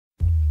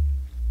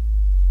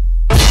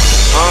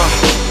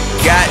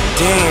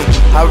Goddamn,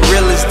 how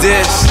real is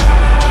this?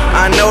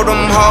 I know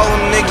them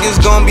Harlem niggas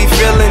gon' be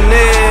feeling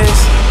this.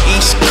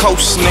 East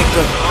Coast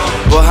nigga,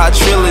 but how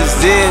trill is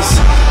this?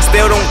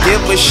 Still don't give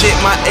a shit,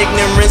 my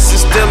ignorance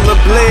is still a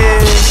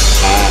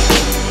bliss.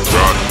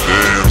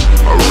 Goddamn,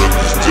 how real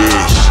is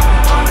this?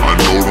 I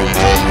know them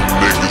Harlem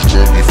niggas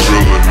gon' be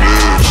feeling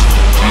this.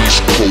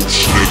 East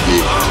Coast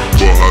nigga,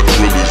 but how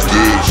trill is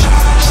this?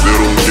 Still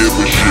don't give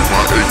a shit,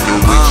 my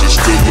ignorance is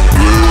still a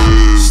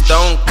bliss.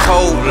 Stone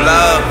cold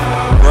love,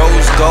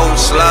 rose gold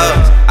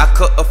slugs. I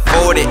could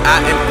afford it,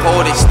 I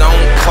imported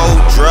stone cold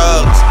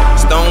drugs.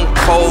 Stone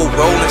cold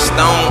rolling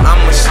stone,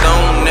 I'm a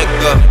stone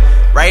nigga.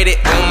 Write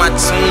it on my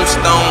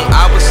tombstone,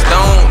 I was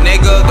stoned,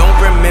 nigga. Don't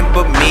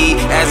remember me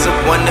as a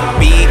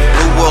wannabe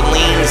New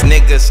Orleans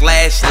nigga /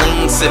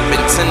 lean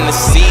sippin'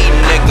 Tennessee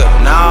nigga.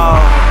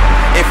 Nah,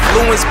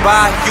 influenced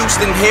by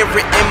Houston, hear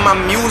it in my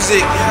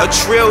music. A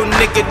trill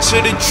nigga to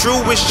the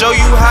truest, show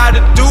you how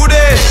to do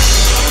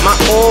this. My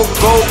old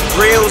gold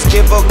grills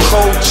give her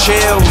cold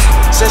chills.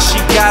 Says she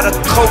got a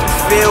coke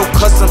feel,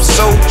 cause I'm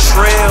so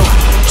trill.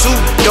 2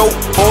 dope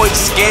boys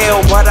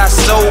scale, but I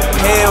sold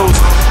pills.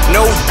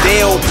 No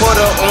deal, put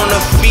her on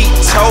her feet,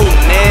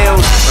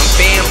 toenails. Them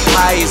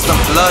vampires, them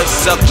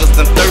bloodsuckers,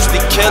 them thirsty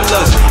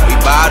killers. We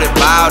bout it,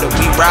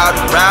 we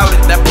routed,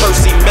 that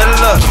Percy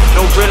Miller.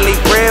 No really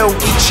real,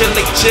 we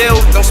chill,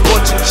 don't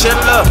sport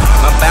chinchilla.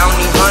 My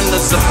bounty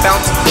hunter's a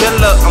bounty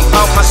killer, I'm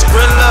bout my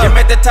skrilla. Give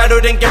me the title,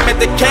 then give me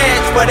the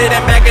cash. Put it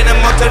in back and I'm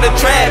up to the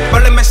trap.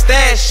 Roll in my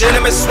stash, shit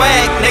in my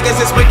swag. Niggas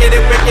is wicked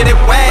and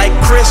whack. Like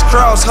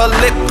crisscross, her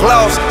lip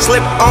gloss.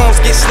 Slip-ons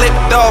get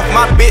slipped off,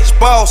 my bitch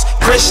boss,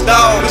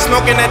 Crystal. We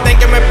smoking that thing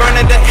and we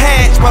burning the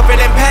hatch. Puffin'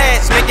 and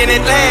pads, making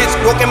it last.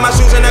 Walking my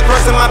shoes and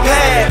crossing my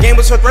path. Game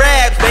was for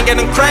grabs, thinking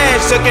them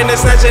crash. Took in the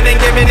snatching and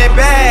giving it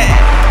back.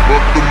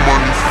 Fuck the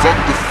money, fuck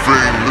the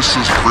fame, this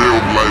is real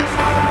life.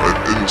 An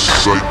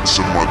insight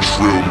to my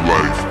trill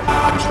life.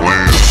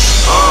 Plans.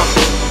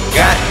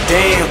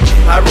 Goddamn,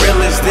 how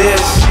real is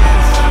this?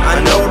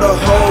 I know the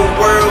whole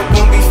world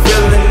gon' be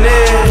feeling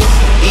this.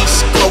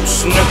 East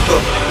Coast nigga,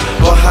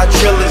 but how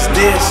trill is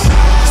this?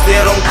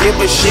 Still don't give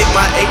a shit,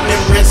 my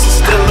ignorance is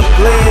still a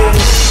bliss.